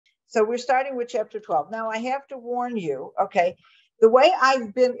So we're starting with chapter 12. Now I have to warn you, okay, the way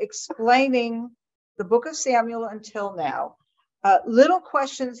I've been explaining the book of Samuel until now, little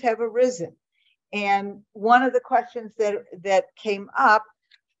questions have arisen. And one of the questions that came up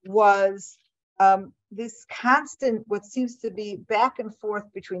was this constant, what seems to be back and forth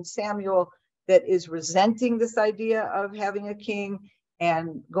between Samuel that is resenting this idea of having a king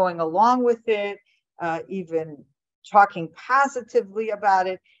and going along with it, even talking positively about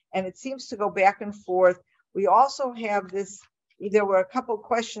it. And it seems to go back and forth. We also have this, there were a couple of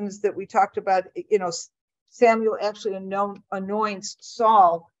questions that we talked about, you know, Samuel actually anoints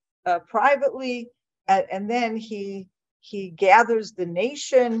Saul privately, and then he gathers the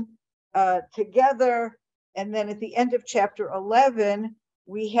nation together. And then at the end of chapter 11,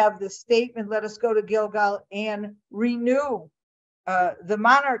 we have the statement, let us go to Gilgal and renew the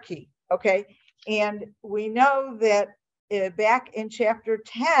monarchy, okay? And we know that back in chapter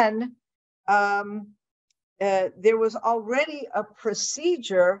 10, there was already a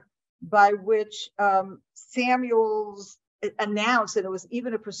procedure by which Samuel's announced, and it was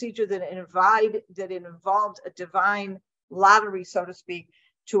even a procedure that involved a divine lottery, so to speak,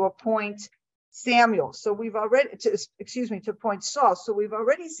 to appoint Samuel. So we've already, to appoint Saul. So we've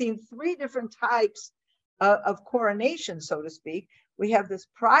already seen three different types of coronation, so to speak. We have this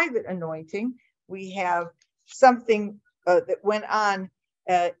private anointing. We have something that went on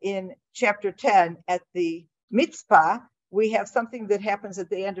in chapter 10 at the Mitzpah. We have something that happens at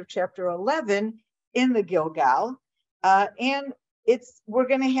the end of chapter 11 in the Gilgal. And we're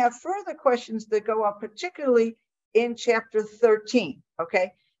going to have further questions that go up, particularly in chapter 13.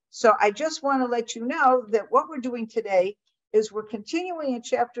 Okay. So I just want to let you know that what we're doing today is we're continuing in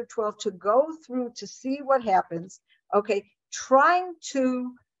chapter 12 to go through to see what happens. Okay. Trying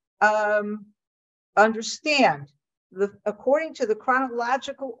to understand according to the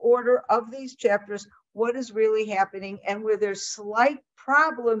chronological order of these chapters, what is really happening, and where there's slight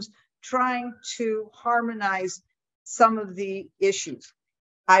problems, trying to harmonize some of the issues.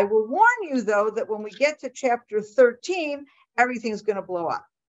 I will warn you, though, that when we get to chapter 13, everything's going to blow up.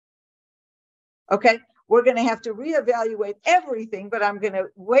 Okay, we're going to have to reevaluate everything, but I'm going to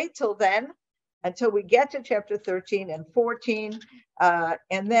wait till then, until we get to chapter 13 and 14,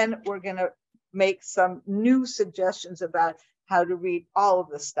 and then we're going to make some new suggestions about how to read all of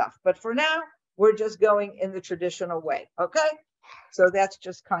this stuff. But for now, we're just going in the traditional way, okay? So that's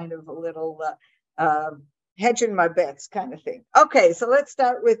just kind of a little hedging my bets kind of thing. Okay, so let's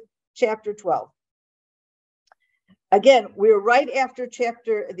start with chapter 12. Again, we're right after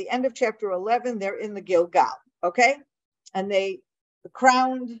the end of chapter 11. They're in the Gilgal, okay? And they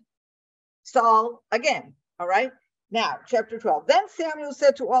crowned Saul again, all right? Now, chapter 12. Then Samuel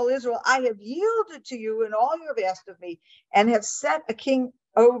said to all Israel, I have yielded to you in all you have asked of me, and have set a king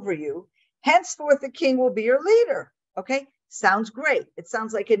over you. Henceforth, the king will be your leader. Okay, sounds great. It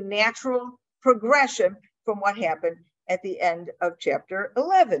sounds like a natural progression from what happened at the end of chapter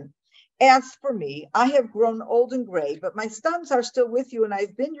 11. As for me, I have grown old and gray, but my sons are still with you, and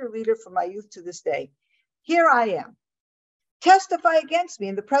I've been your leader from my youth to this day. Here I am. Testify against me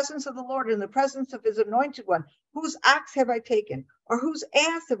in the presence of the Lord, in the presence of his anointed one. Whose ox have I taken? Or whose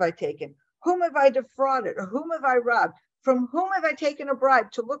ass have I taken? Whom have I defrauded? Or whom have I robbed? From whom have I taken a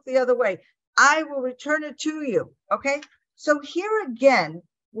bribe to look the other way? I will return it to you. Okay? So here again,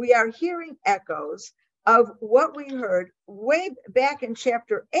 we are hearing echoes of what we heard way back in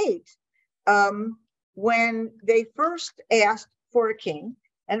chapter 8, when they first asked for a king.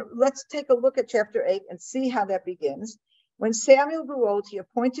 And let's take a look at chapter 8 and see how that begins. When Samuel grew old, he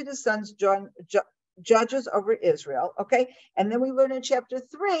appointed his sons judges over Israel. Okay. And then we learn in chapter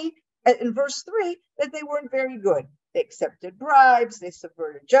 3, in verse 3, that they weren't very good. They accepted bribes, they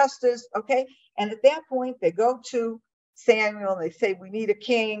subverted justice. Okay. And at that point, they go to Samuel and they say, we need a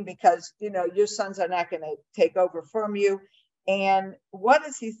king because, you know, your sons are not going to take over from you. And what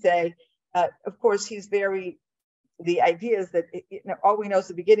does he say? Of course, he's the idea is that, you know, all we know is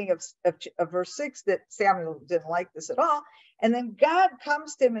the beginning of verse 6, that Samuel didn't like this at all. And then God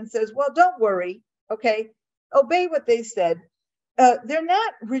comes to him and says, well, don't worry. Okay. Obey what they said. They're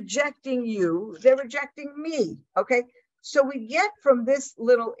not rejecting you. They're rejecting me. Okay. So we get from this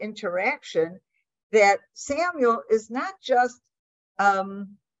little interaction that Samuel is not just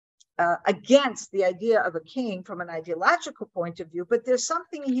against the idea of a king from an ideological point of view, but there's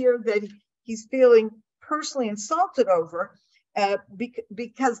something here that he's feeling personally insulted over,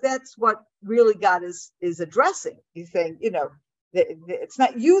 because that's what really God is addressing. He's saying, you know, it's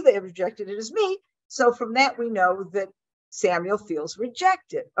not you they have rejected, it is me. So from that, we know that Samuel feels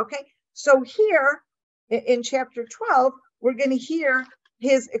rejected. Okay. So here in chapter 12, we're going to hear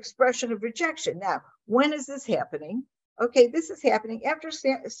his expression of rejection. Now, when is this happening? Okay, this is happening after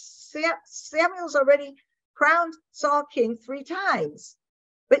Samuel's already crowned Saul king 3 times.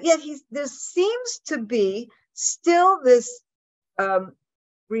 But yet there seems to be still this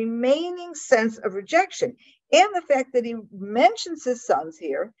remaining sense of rejection. And the fact that he mentions his sons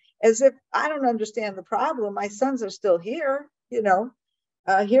here as if, I don't understand the problem. My sons are still here,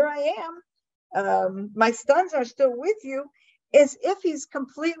 here I am. My sons are still with you, as if he's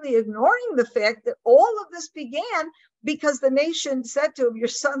completely ignoring the fact that all of this began because the nation said to him, your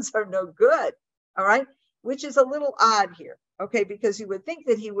sons are no good, all right? Which is a little odd here, okay? Because you would think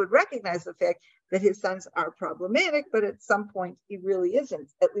that he would recognize the fact that his sons are problematic, but at some point he really isn't,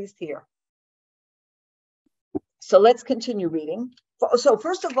 at least here. So let's continue reading. So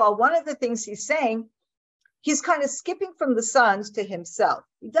first of all, one of the things he's saying, he's kind of skipping from the sons to himself.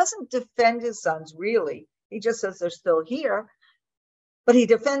 He doesn't defend his sons, really. He just says they're still here, but he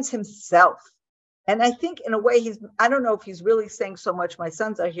defends himself. And I think in a way, I don't know if he's really saying so much, my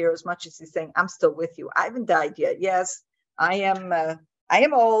sons are here, as much as he's saying, I'm still with you. I haven't died yet. Yes, I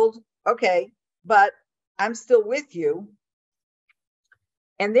am old. Okay, but I'm still with you.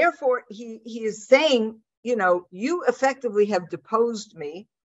 And therefore he is saying, you effectively have deposed me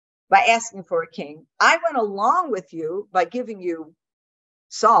by asking for a king. I went along with you by giving you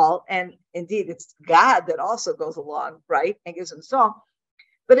Saul. And indeed, it's God that also goes along, right, and gives him Saul.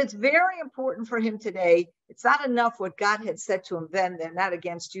 But it's very important for him today. It's not enough what God had said to him then. They're not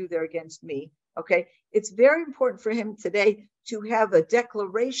against you, they're against me. Okay. It's very important for him today to have a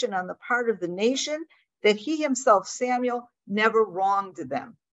declaration on the part of the nation that he himself, Samuel, never wronged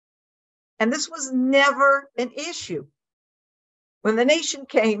them. And this was never an issue. When the nation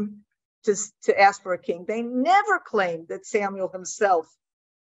came to ask for a king, they never claimed that Samuel himself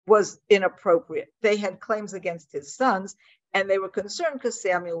was inappropriate. They had claims against his sons, and they were concerned because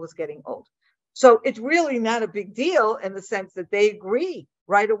Samuel was getting old. So it's really not a big deal in the sense that they agree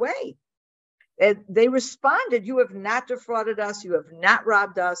right away. And they responded, you have not defrauded us, you have not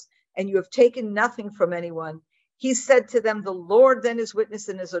robbed us, and you have taken nothing from anyone. He said to them, the Lord then is witness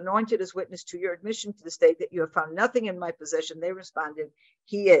and is anointed as witness to your admission to the state that you have found nothing in my possession. They responded,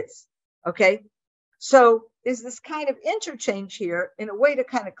 he is. Okay. So there's this kind of interchange here in a way to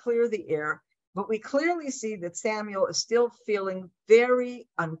kind of clear the air, but we clearly see that Samuel is still feeling very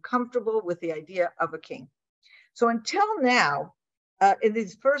uncomfortable with the idea of a king. So until now, in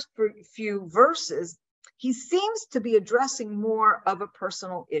these first few verses, he seems to be addressing more of a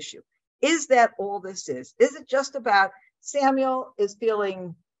personal issue. Is that all this is? Is it just about Samuel is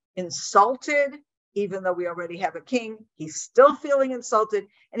feeling insulted, even though we already have a king? He's still feeling insulted,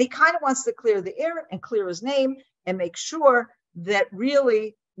 and he kind of wants to clear the air and clear his name and make sure that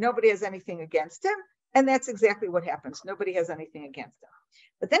really nobody has anything against him. And that's exactly what happens. Nobody has anything against him.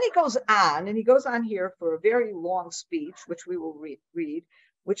 But then he goes on, and he goes on here for a very long speech, which we will read,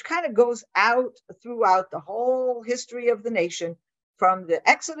 which kind of goes out throughout the whole history of the nation, from the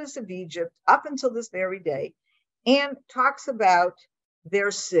Exodus of Egypt up until this very day, and talks about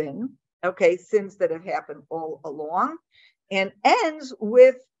their sin, okay, sins that have happened all along, and ends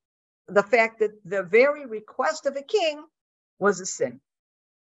with the fact that the very request of a king was a sin.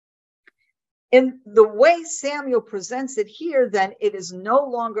 In the way Samuel presents it here, then it is no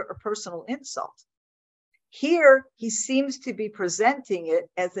longer a personal insult. Here, he seems to be presenting it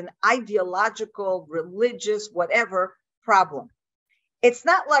as an ideological, religious, whatever problem. It's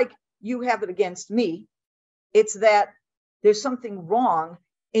not like you have it against me. It's that there's something wrong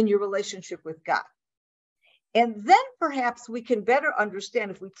in your relationship with God. And then perhaps we can better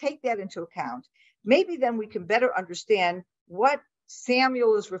understand, if we take that into account, maybe then we can better understand what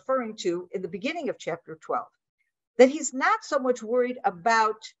Samuel is referring to in the beginning of chapter 12, that he's not so much worried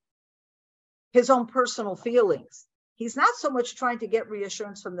about his own personal feelings. He's not so much trying to get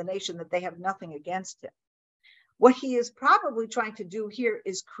reassurance from the nation that they have nothing against him. What he is probably trying to do here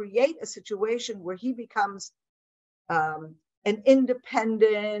is create a situation where he becomes an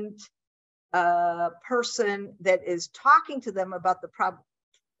independent person that is talking to them about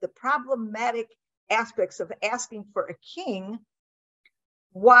the problematic aspects of asking for a king,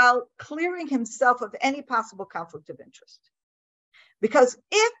 while clearing himself of any possible conflict of interest. Because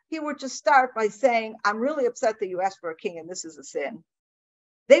if he were to start by saying, I'm really upset that you asked for a king and this is a sin,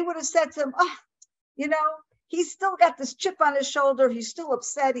 they would have said to him, he's still got this chip on his shoulder. He's still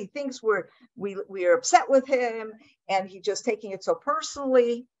upset. He thinks we're upset with him, and he's just taking it so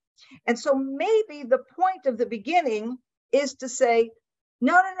personally. And so maybe the point of the beginning is to say,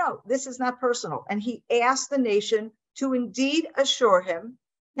 no, this is not personal. And he asked the nation to indeed assure him,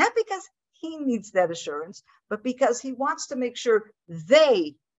 not because he needs that assurance, but because he wants to make sure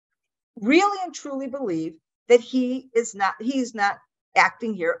they really and truly believe that he's not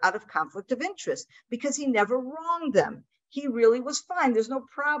acting here out of conflict of interest, because he never wronged them. He really was fine. There's no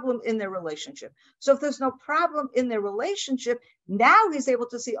problem in their relationship. So if there's no problem in their relationship, now he's able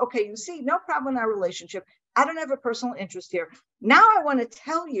to see, okay, you see, no problem in our relationship. I don't have a personal interest here. Now I want to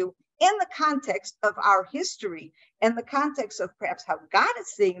tell you, in the context of our history and the context of perhaps how God is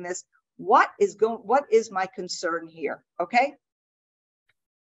seeing this, what is my concern here? Okay.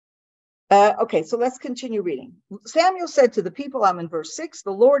 Okay, so let's continue reading. Samuel said to the people, I'm in verse 6,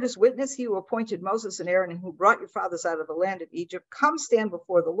 the Lord is witness, he who appointed Moses and Aaron and who brought your fathers out of the land of Egypt. Come stand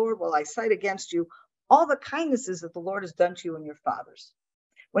before the Lord while I cite against you all the kindnesses that the Lord has done to you and your fathers.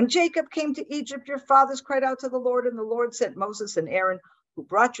 When Jacob came to Egypt, your fathers cried out to the Lord, and the Lord sent Moses and Aaron, who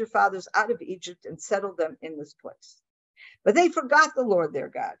brought your fathers out of Egypt and settled them in this place. But they forgot the Lord their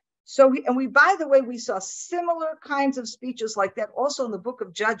God. So, by the way, we saw similar kinds of speeches like that also in the book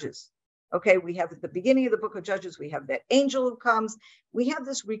of Judges. Okay, we have at the beginning of the book of Judges, we have that angel who comes. We have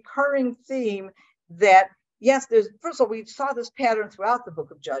this recurring theme that, yes, first of all, we saw this pattern throughout the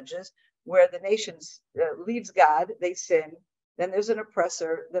book of Judges, where the nation leaves God, they sin, then there's an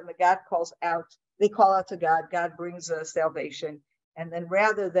oppressor, then the God calls out, they call out to God, God brings salvation. And then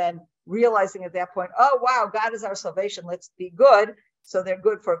rather than realizing at that point, oh, wow, God is our salvation, let's be good. So they're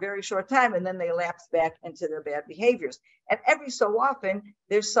good for a very short time, and then they lapse back into their bad behaviors. And every so often,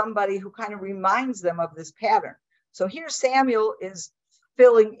 there's somebody who kind of reminds them of this pattern. So here Samuel is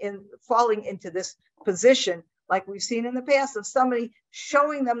falling into this position, like we've seen in the past, of somebody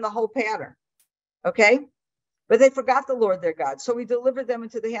showing them the whole pattern. Okay? But they forgot the Lord their God. So he delivered them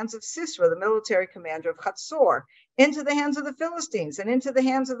into the hands of Sisera, the military commander of Hatzor, into the hands of the Philistines, and into the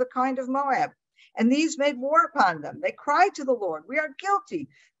hands of the kind of Moab. And these made war upon them. They cried to the Lord, we are guilty,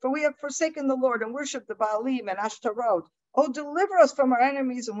 for we have forsaken the Lord and worshipped the Baalim and Ashtaroth. Oh, deliver us from our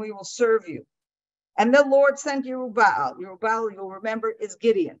enemies, and we will serve you. And the Lord sent Jerubbaal. Jerubbaal, you'll remember, is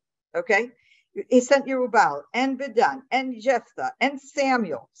Gideon. Okay? He sent Jerubbaal and Bedan and Jephthah and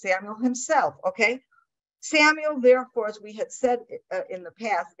Samuel himself. Okay? Samuel, therefore, as we had said in the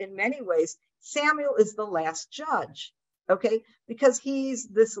past, in many ways, Samuel is the last judge. Okay, because he's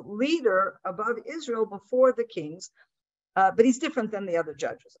this leader above Israel before the kings, but he's different than the other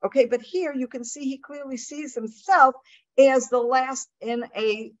judges. Okay, but here you can see he clearly sees himself as the last in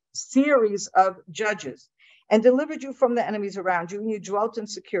a series of judges, and delivered you from the enemies around you, and you dwelt in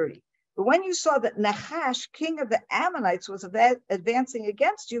security. But when you saw that Nahash, king of the Ammonites, was advancing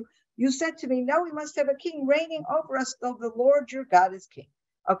against you, you said to me, no, we must have a king reigning over us, though the Lord your God is king.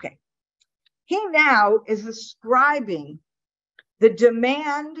 Okay. He now is describing the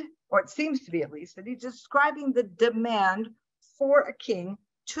demand, or it seems to be at least, that he's describing the demand for a king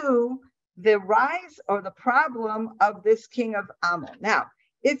to the rise or the problem of this king of Ammon. Now,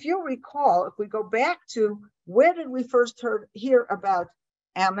 if you recall, if we go back to where did we first hear about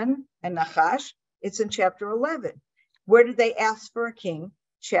Ammon and Nahash? It's in chapter 11. Where did they ask for a king?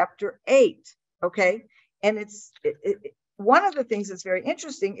 Chapter 8. Okay, and one of the things that's very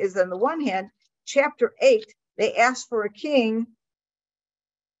interesting is, on the one hand, chapter 8, they asked for a king.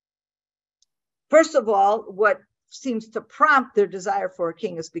 First of all, what seems to prompt their desire for a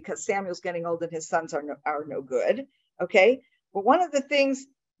king is because Samuel's getting old and his sons are no good. Okay, but one of the things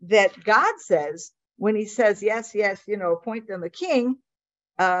that God says when he says, yes, appoint them a king,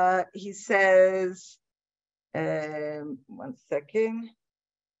 he says, one second.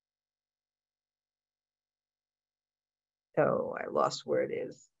 Oh, I lost where it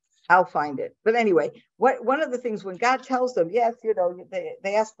is. I'll find it. But anyway, one of the things when God tells them, yes,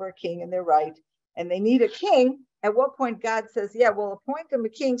 they ask for a king and they're right, and they need a king, at what point God says, yeah, we'll appoint them a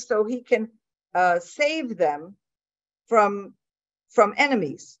king so he can save them from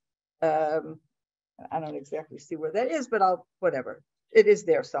enemies. I don't exactly see where that is, but whatever. It is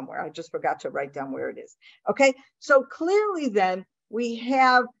there somewhere. I just forgot to write down where it is. Okay, so clearly then we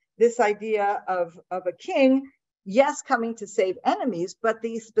have this idea of a king, yes, coming to save enemies, but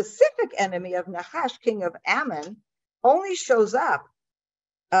the specific enemy of Nahash, king of Ammon, only shows up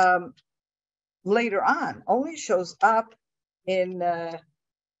later on, only shows up in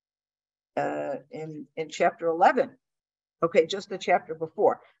chapter 11. Okay, just the chapter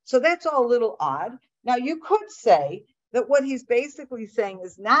before. So that's all a little odd. Now, you could say that what he's basically saying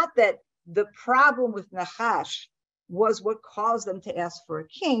is not that the problem with Nahash was what caused them to ask for a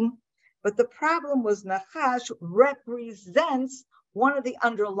king, but the problem was Nahash represents one of the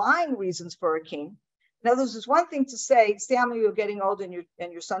underlying reasons for a king. Now, there's one thing to say, Samuel, you're getting old and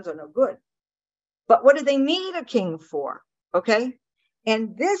your sons are no good. But what do they need a king for? Okay?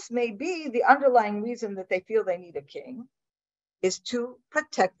 And this may be the underlying reason that they feel they need a king, is to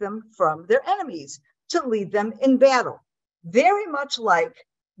protect them from their enemies, to lead them in battle. Very much like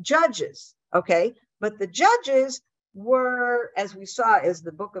judges, okay? But the judges were, as we saw as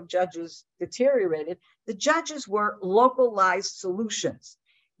the book of Judges deteriorated, the judges were localized solutions,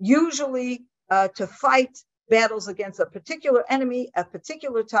 usually to fight battles against a particular enemy at a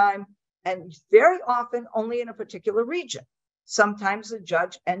particular time, and very often only in a particular region. Sometimes the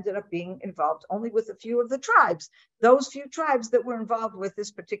judge ended up being involved only with a few of the tribes, those few tribes that were involved with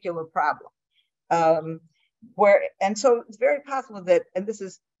this particular problem. And so it's very possible that, and this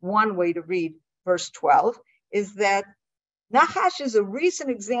is one way to read verse 12, is that Nahash is a recent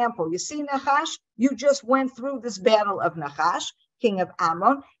example. You see Nahash, you just went through this battle of Nahash, king of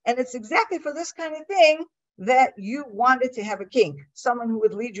Ammon, and it's exactly for this kind of thing that you wanted to have a king, someone who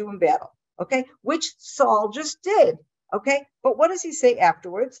would lead you in battle, okay? Which Saul just did, okay? But what does he say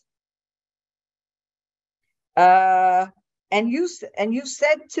afterwards? And you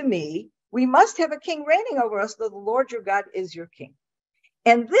said to me, we must have a king reigning over us, though the Lord your God is your king.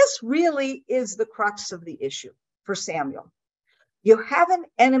 And this really is the crux of the issue for Samuel. You have an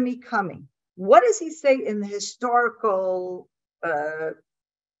enemy coming. What does he say in the historical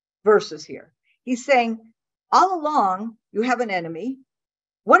verses here? He's saying, all along, you have an enemy.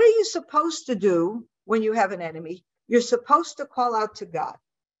 What are you supposed to do when you have an enemy? You're supposed to call out to God,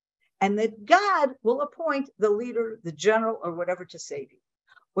 and that God will appoint the leader, the general, or whatever to save you.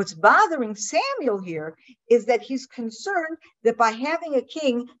 What's bothering Samuel here is that he's concerned that by having a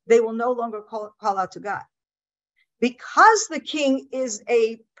king, they will no longer call out to God. Because the king is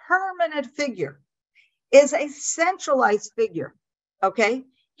a permanent figure, is a centralized figure, okay?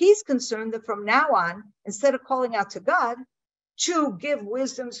 He's concerned that from now on, instead of calling out to God to give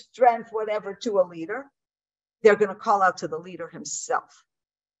wisdom, strength, whatever to a leader, they're going to call out to the leader himself.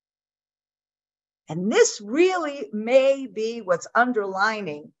 And this really may be what's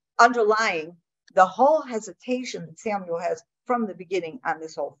underlying the whole hesitation that Samuel has from the beginning on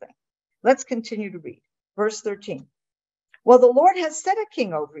this whole thing. Let's continue to read. Verse 13. Well, the Lord has set a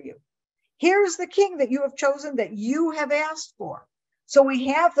king over you. Here's the king that you have chosen, that you have asked for. So we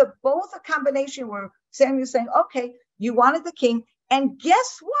have both a combination where Samuel's saying, okay, you wanted the king, and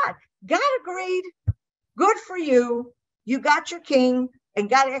guess what? God agreed. Good for you. You got your king, and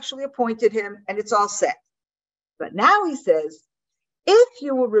God actually appointed him, and it's all set. But now he says, if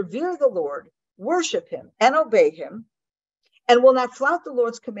you will revere the Lord, worship him, and obey him, and will not flout the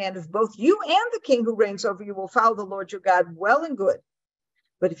Lord's command, if both you and the king who reigns over you will follow the Lord your God well and good.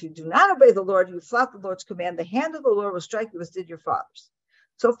 But if you do not obey the Lord, you flout the Lord's command, the hand of the Lord will strike you as did your fathers.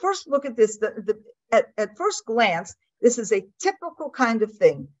 So first look at this. At first glance, this is a typical kind of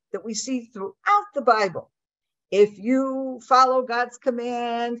thing that we see throughout the Bible. If you follow God's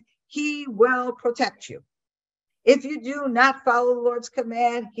command, he will protect you. If you do not follow the Lord's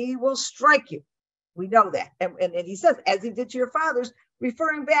command, he will strike you. We know that. And he says, as he did to your fathers,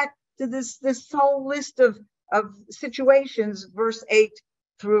 referring back to this whole list of situations, verse 8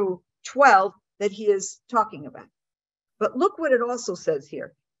 through 12, that he is talking about. But look what it also says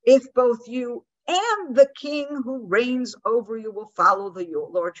here. If both you and the king who reigns over you will follow the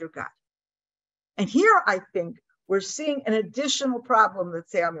Lord your God. And here I think we're seeing an additional problem that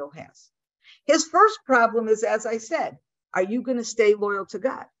Samuel has. His first problem is, as I said, are you going to stay loyal to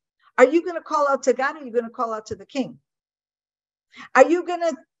God? Are you going to call out to God, or are you going to call out to the king? Are you going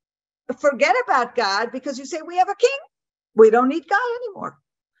to forget about God because you say, we have a king? We don't need God anymore.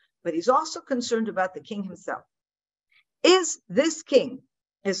 But he's also concerned about the king himself. Is this king,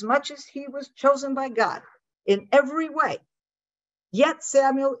 as much as he was chosen by God in every way, yet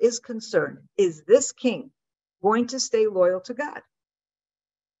Samuel is concerned, is this king going to stay loyal to God?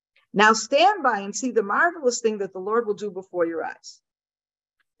 Now stand by and see the marvelous thing that the Lord will do before your eyes.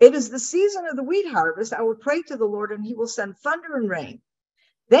 It is the season of the wheat harvest. I will pray to the Lord, and he will send thunder and rain.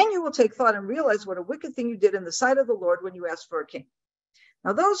 Then you will take thought and realize what a wicked thing you did in the sight of the Lord when you asked for a king.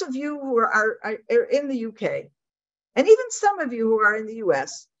 Now, those of you who are in the UK, and even some of you who are in the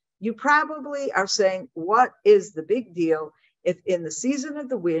US, you probably are saying, what is the big deal if in the season of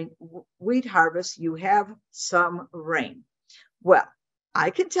the wheat harvest you have some rain? Well,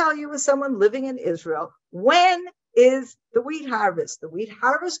 I can tell you as someone living in Israel, when is the wheat harvest? The wheat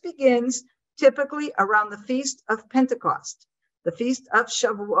harvest begins typically around the Feast of Pentecost, the Feast of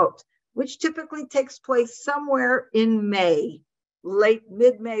Shavuot, which typically takes place somewhere in May,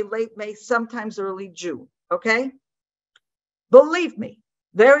 mid-May, late May, sometimes early June, okay? Believe me,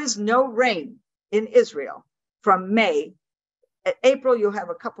 there is no rain in Israel from May. At April, you'll have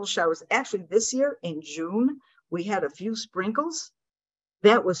a couple showers. Actually, this year in June, we had a few sprinkles.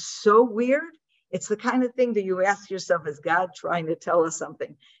 That was so weird. It's the kind of thing that you ask yourself, is God trying to tell us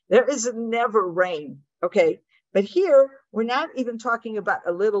something? There is never rain, okay? But here, we're not even talking about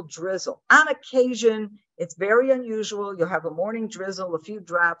a little drizzle. On occasion, it's very unusual. You'll have a morning drizzle, a few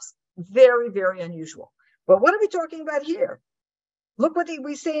drops, very, very unusual. But what are we talking about here? Look what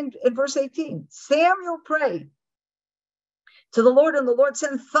we say in verse 18. Samuel prayed to the Lord, and the Lord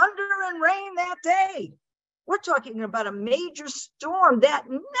sent thunder and rain that day. We're talking about a major storm that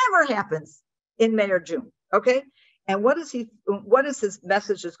never happens in May or June, okay? And what is his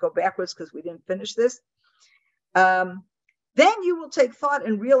message? Let's go backwards because we didn't finish this. Then you will take thought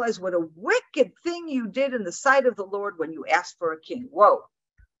and realize what a wicked thing you did in the sight of the Lord when you asked for a king. Whoa.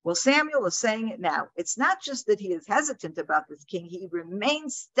 Well, Samuel is saying it now. It's not just that he is hesitant about this king. He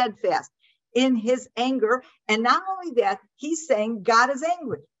remains steadfast in his anger. And not only that, he's saying God is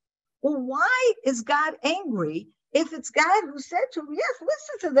angry. Well, why is God angry if it's God who said to him, yes,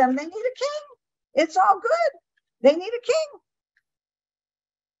 listen to them. They need a king. It's all good. They need a king.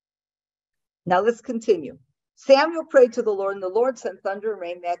 Now let's continue. Samuel prayed to the Lord, and the Lord sent thunder and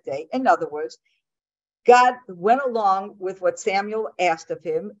rain that day. In other words, God went along with what Samuel asked of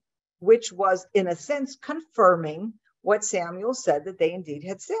him, which was, in a sense, confirming what Samuel said, that they indeed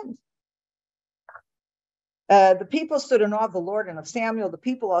had sinned. The people stood in awe of the Lord and of Samuel. The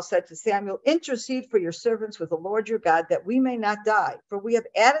people all said to Samuel, intercede for your servants with the Lord your God, that we may not die. For we have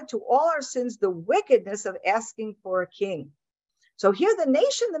added to all our sins the wickedness of asking for a king. So here the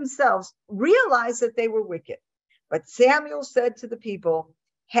nation themselves realized that they were wicked. But Samuel said to the people,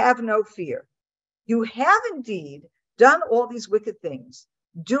 have no fear. You have indeed done all these wicked things.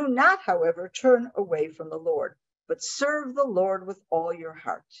 Do not, however, turn away from the Lord, but serve the Lord with all your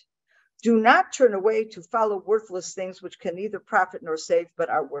heart. Do not turn away to follow worthless things which can neither profit nor save, but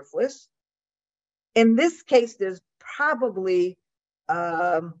are worthless. In this case, there's probably,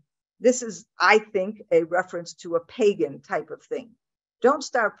 this is, I think, a reference to a pagan type of thing. Don't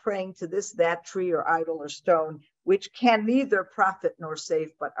start praying to this, that tree or idol or stone, which can neither profit nor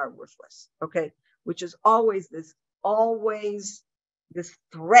save, but are worthless. Okay, which is always this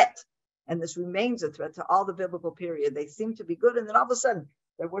threat, and this remains a threat to all the biblical period. They seem to be good, and then all of a sudden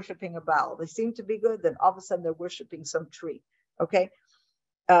they're worshiping a Baal. They seem to be good, then all of a sudden they're worshiping some tree. Okay.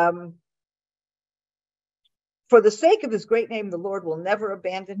 For the sake of his great name, the Lord will never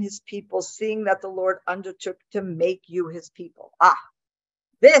abandon his people, seeing that the Lord undertook to make you his people.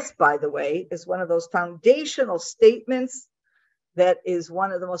 This, by the way, is one of those foundational statements that is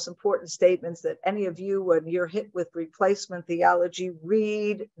one of the most important statements that any of you, when you're hit with replacement theology,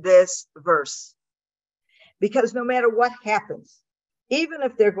 read this verse. Because no matter what happens, even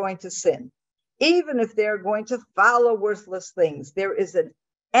if they're going to sin, even if they're going to follow worthless things, there is an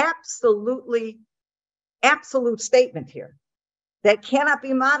absolute statement here that cannot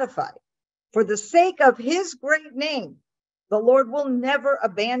be modified. For the sake of his great name, the Lord will never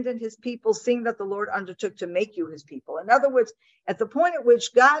abandon his people, seeing that the Lord undertook to make you his people. In other words, at the point at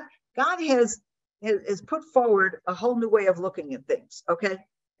which God has put forward a whole new way of looking at things, okay?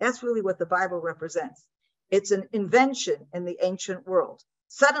 That's really what the Bible represents. It's an invention in the ancient world.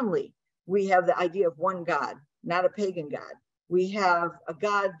 Suddenly, we have the idea of one God, not a pagan God. We have a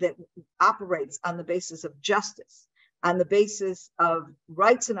God that operates on the basis of justice, on the basis of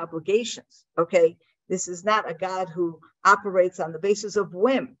rights and obligations, okay? This is not a God who operates on the basis of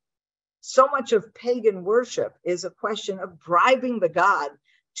whim. So much of pagan worship is a question of bribing the God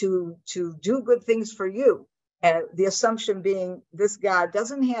to do good things for you. And the assumption being this God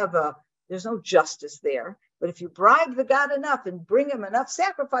doesn't have there's no justice there. But if you bribe the God enough and bring him enough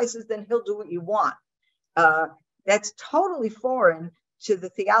sacrifices, then he'll do what you want. That's totally foreign to the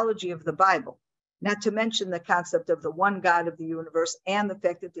theology of the Bible. Not to mention the concept of the one God of the universe and the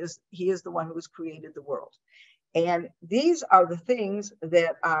fact that he is the one who has created the world. And these are the things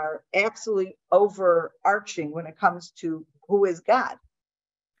that are absolutely overarching when it comes to who is God.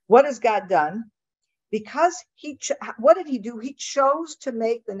 What has God done? Because what did he do? He chose to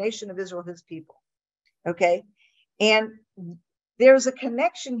make the nation of Israel his people. Okay. And there's a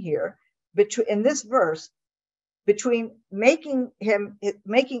connection here in this verse between making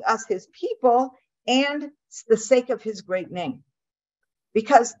us his people and the sake of his great name,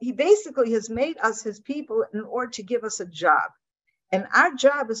 because he basically has made us his people in order to give us a job. And our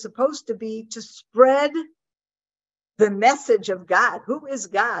job is supposed to be to spread the message of God. Who is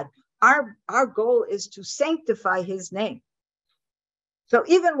God? Our goal is to sanctify his name. So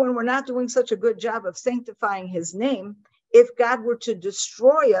even when we're not doing such a good job of sanctifying his name, if God were to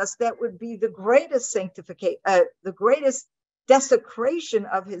destroy us, that would be the greatest the greatest desecration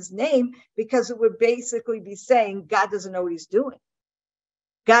of his name, because it would basically be saying God doesn't know what he's doing.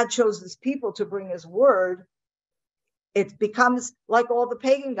 God chose his people to bring his word. It becomes like all the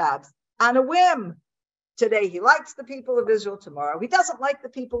pagan gods on a whim. Today he likes the people of Israel, tomorrow he doesn't like the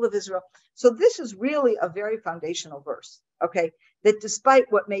people of Israel. So this is really a very foundational verse, okay? That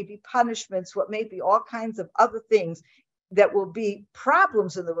despite what may be punishments, what may be all kinds of other things that will be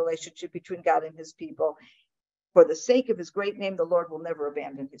problems in the relationship between God and his people, for the sake of his great name, the Lord will never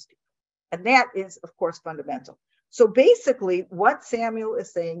abandon his people. And that is, of course, fundamental. So basically what Samuel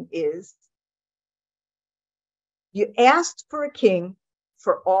is saying is, you asked for a king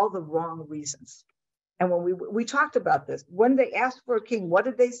for all the wrong reasons. And when we talked about this, when they asked for a king, what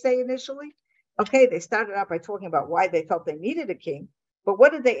did they say initially? Okay, they started out by talking about why they felt they needed a king. But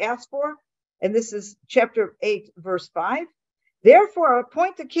what did they ask for? And this is chapter 8, verse 5. Therefore,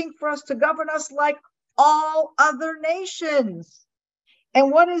 appoint a king for us to govern us like all other nations.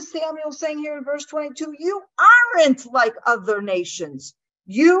 And what is Samuel saying here in verse 22? You aren't like other nations.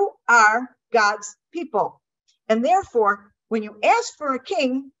 You are God's people. And therefore, when you ask for a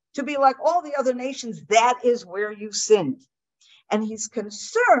king to be like all the other nations, that is where you sinned. And he's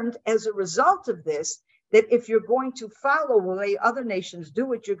concerned as a result of this, that if you're going to follow the way other nations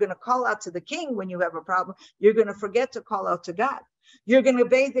do it, you're going to call out to the king when you have a problem. You're going to forget to call out to God. You're going to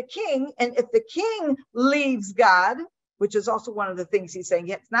obey the king. And if the king leaves God, which is also one of the things he's saying,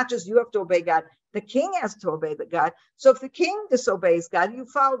 it's not just you have to obey God, the king has to obey the God. So if the king disobeys God, you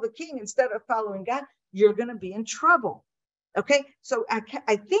follow the king instead of following God, you're going to be in trouble. Okay, so I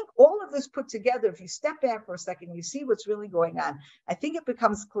think all of this put together, if you step back for a second, you see what's really going on. I think it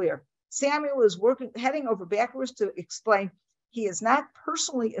becomes clear. Samuel is heading over backwards to explain he is not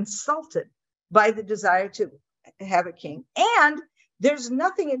personally insulted by the desire to have a king. And there's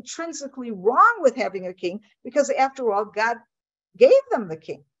nothing intrinsically wrong with having a king, because after all, God gave them the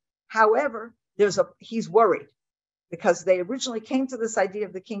king. However, he's worried, because they originally came to this idea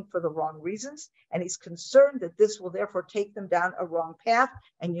of the king for the wrong reasons. And he's concerned that this will therefore take them down a wrong path.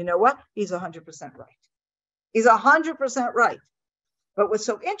 And you know what? He's 100% right. He's 100% right. But what's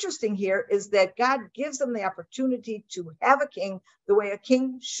so interesting here is that God gives them the opportunity to have a king the way a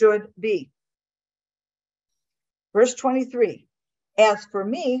king should be. Verse 23. As for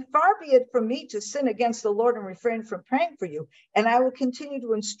me, far be it from me to sin against the Lord and refrain from praying for you, and I will continue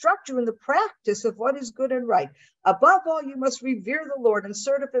to instruct you in the practice of what is good and right. Above all, you must revere the Lord and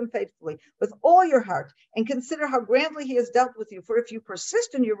serve him faithfully with all your heart, and consider how grandly he has dealt with you. For if you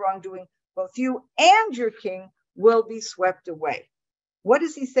persist in your wrongdoing, both you and your king will be swept away. What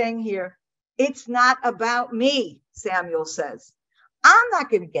is he saying here? It's not about me, Samuel says. I'm not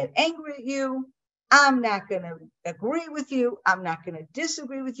going to get angry at you. I'm not going to agree with you. I'm not going to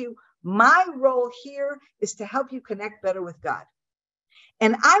disagree with you. My role here is to help you connect better with God.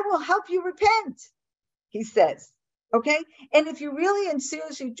 And I will help you repent, he says. Okay? And if you really and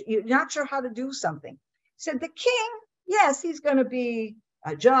seriously, you're not sure how to do something, he said the king, yes, he's going to be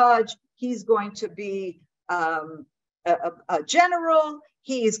a judge. He's going to be a general.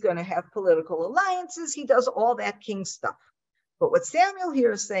 He's going to have political alliances. He does all that king stuff. But what Samuel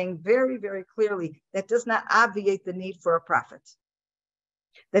here is saying very, very clearly, that does not obviate the need for a prophet.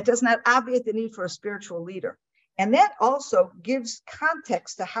 That does not obviate the need for a spiritual leader. And that also gives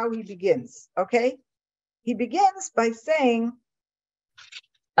context to how he begins, okay? He begins by saying,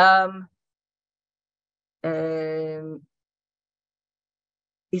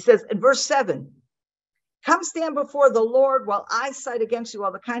 he says in verse 7, come stand before the Lord while I cite against you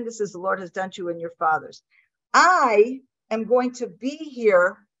all the kindnesses the Lord has done to you and your fathers. I am going to be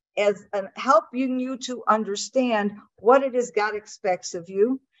here as helping you to understand what it is God expects of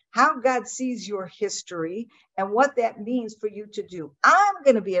you, how God sees your history, and what that means for you to do. I'm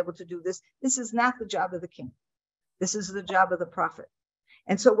going to be able to do this. This is not the job of the king. This is the job of the prophet.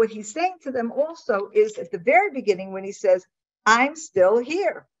 And so what he's saying to them also is at the very beginning when he says, I'm still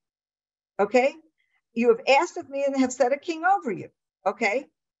here. Okay? You have asked of me and have set a king over you. Okay?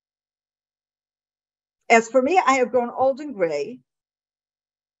 As for me, I have grown old and gray.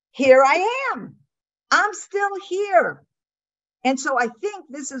 Here I am. I'm still here. And so I think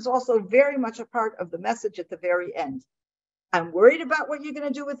this is also very much a part of the message at the very end. I'm worried about what you're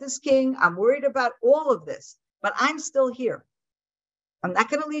going to do with this king. I'm worried about all of this, but I'm still here. I'm not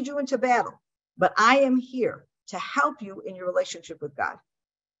going to lead you into battle, but I am here to help you in your relationship with God.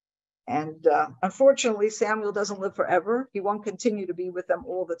 And unfortunately, Samuel doesn't live forever. He won't continue to be with them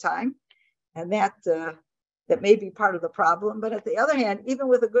all the time. And that may be part of the problem. But at the other hand, even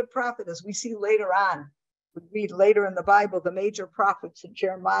with a good prophet, as we see later on, we read later in the Bible, the major prophets, in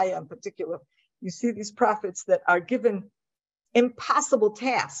Jeremiah in particular, you see these prophets that are given impossible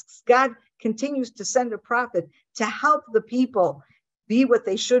tasks. God continues to send a prophet to help the people be what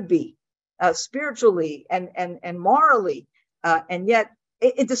they should be, spiritually and morally. And yet,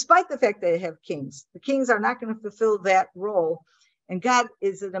 despite the fact that they have kings, the kings are not going to fulfill that role. And God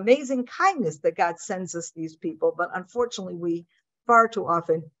is an amazing kindness that God sends us these people. But unfortunately, we far too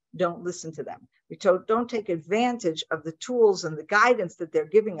often don't listen to them. We don't take advantage of the tools and the guidance that they're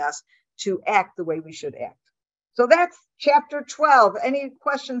giving us to act the way we should act. So that's chapter 12. Any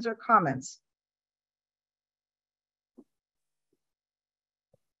questions or comments?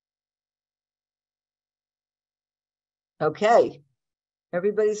 Okay.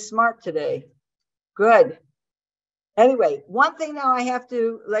 Everybody's smart today. Good. Anyway, one thing now I have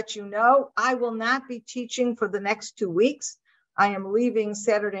to let you know, I will not be teaching for the next 2 weeks. I am leaving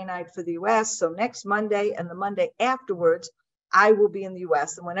Saturday night for the US. So next Monday and the Monday afterwards, I will be in the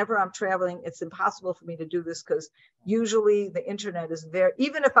US. And whenever I'm traveling, it's impossible for me to do this because usually the internet is there.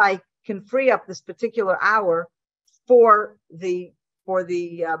 Even if I can free up this particular hour for the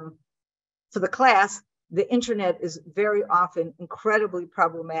class, the internet is very often incredibly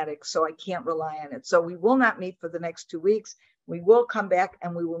problematic, so I can't rely on it. So we will not meet for the next 2 weeks. We will come back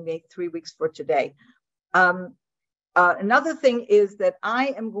and we will meet 3 weeks for today. Another thing is that I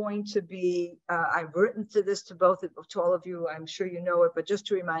am going to be, I've written to all of you, I'm sure you know it, but just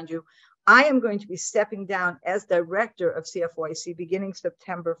to remind you, I am going to be stepping down as director of CFOIC beginning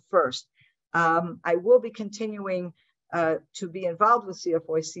September 1st. I will be continuing to be involved with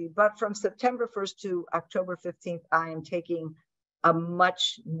CFOIC, but from September 1st to October 15th, I am taking a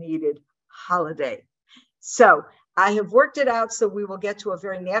much needed holiday. So I have worked it out so we will get to a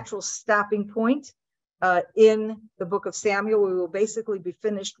very natural stopping point in the book of Samuel. We will basically be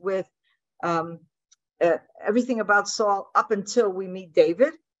finished with everything about Saul up until we meet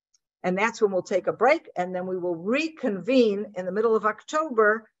David. And that's when we'll take a break. And then we will reconvene in the middle of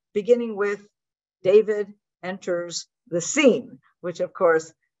October, beginning with David enters the scene, which of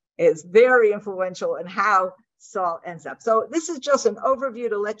course is very influential in how Saul ends up. So this is just an overview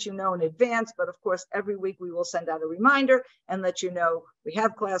to let you know in advance, but of course every week we will send out a reminder and let you know we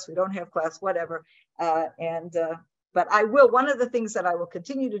have class, we don't have class, whatever. But I will, one of the things that I will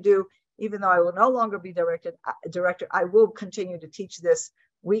continue to do, even though I will no longer be director, I will continue to teach this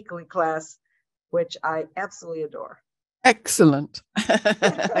weekly class, which I absolutely adore. Excellent.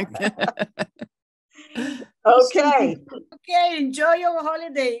 Okay. Okay, enjoy your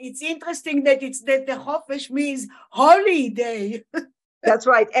holiday. It's interesting that the Chofesh means holy day. That's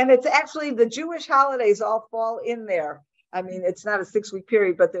right. And it's actually the Jewish holidays all fall in there. I mean, it's not a 6-week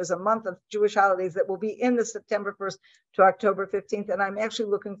period, but there's a month of Jewish holidays that will be in the September 1st to October 15th. And I'm actually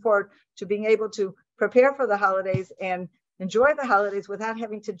looking forward to being able to prepare for the holidays and enjoy the holidays without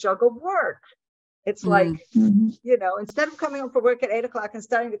having to juggle work. It's like, you know, instead of coming home from work at 8 o'clock and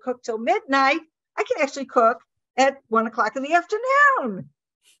starting to cook till midnight, I can actually cook at 1 o'clock in the afternoon.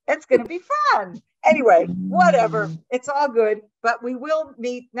 It's going to be fun. Anyway, whatever. It's all good. But we will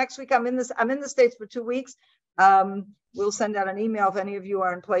meet next week. I'm in the States for 2 weeks. We'll send out an email if any of you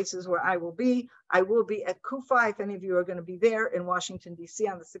are in places where I will be. I will be at KUFA if any of you are going to be there in Washington, D.C.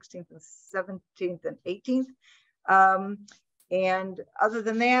 on the 16th and 17th and 18th. And other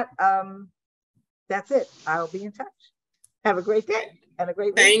than that, that's it. I'll be in touch. Have a great day and a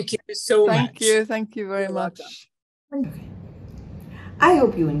great week. Thank you so much. Thank you very much. I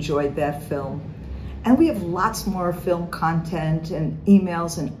hope you enjoyed that film. And we have lots more film content and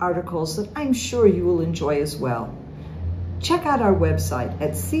emails and articles that I'm sure you will enjoy as well. Check out our website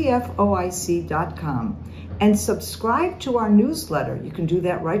at cfoic.com and subscribe to our newsletter. You can do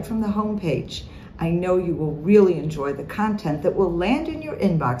that right from the homepage. I know you will really enjoy the content that will land in your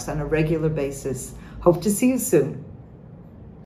inbox on a regular basis. Hope to see you soon.